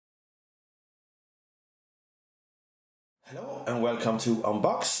Hello and welcome to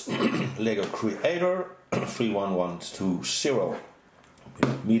Unbox Lego Creator 31120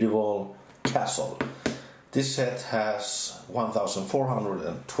 Medieval Castle. This set has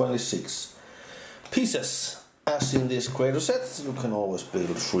 1426 pieces. As in this creator set, you can always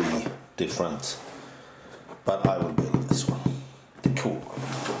build 3 different, but I will build this one, the cool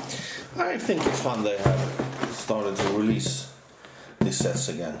one. I think it's fun they have started to release these sets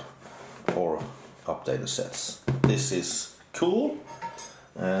again, or updated sets. This is cool,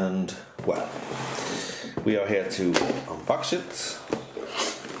 and well, we are here to unbox it.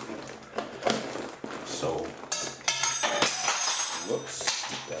 So, whoops,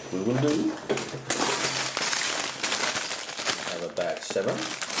 that we will do. Have a bag 7.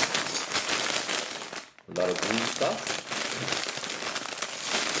 A lot of green stuff.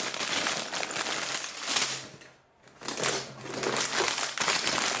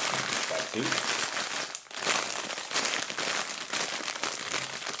 Bag 2.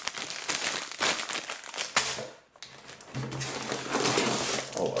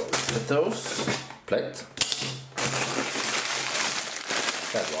 With those plate,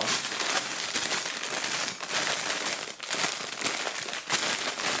 that one,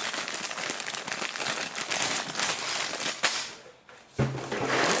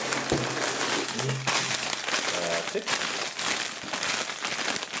 that's it.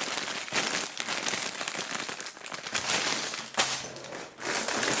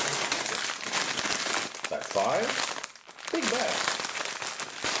 Bag 5, big bag.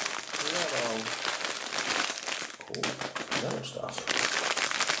 Cool, other stuff.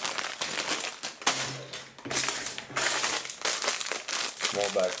 Small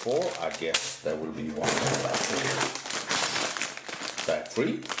bag 4, I guess there will be one more bag 4. Bag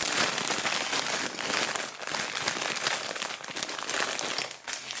 3.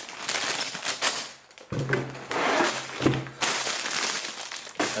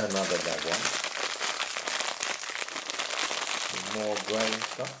 Another bag 1. More grey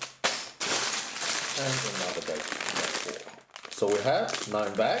stuff. And another bag 4. So we have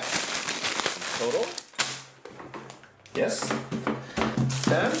 9 bags in total. Yes.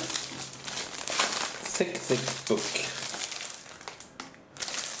 And thick books.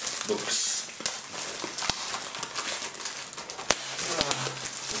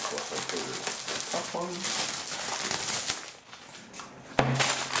 This was a pretty tough one.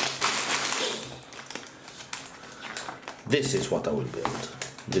 This is what I will build.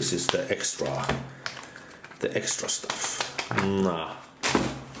 This is the extra stuff. Nah,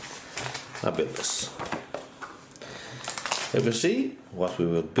 I built this. If you see what we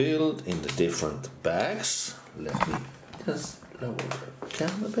will build in the different bags, let me just lower the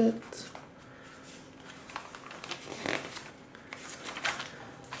camera a bit.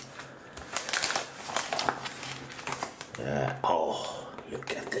 Oh,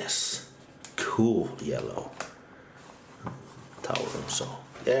 look at this. Cool yellow tower and so.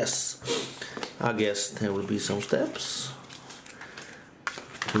 Yes, I guess there will be some steps.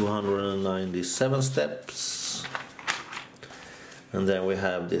 297 steps. And then we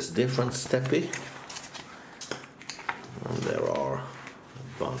have this different steppy. And there are a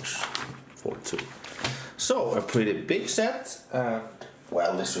bunch for 2. So, a pretty big set.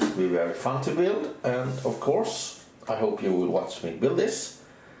 Well, this will be very fun to build. And of course, I hope you will watch me build this.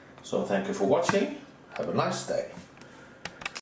 So, thank you for watching. Have a nice day.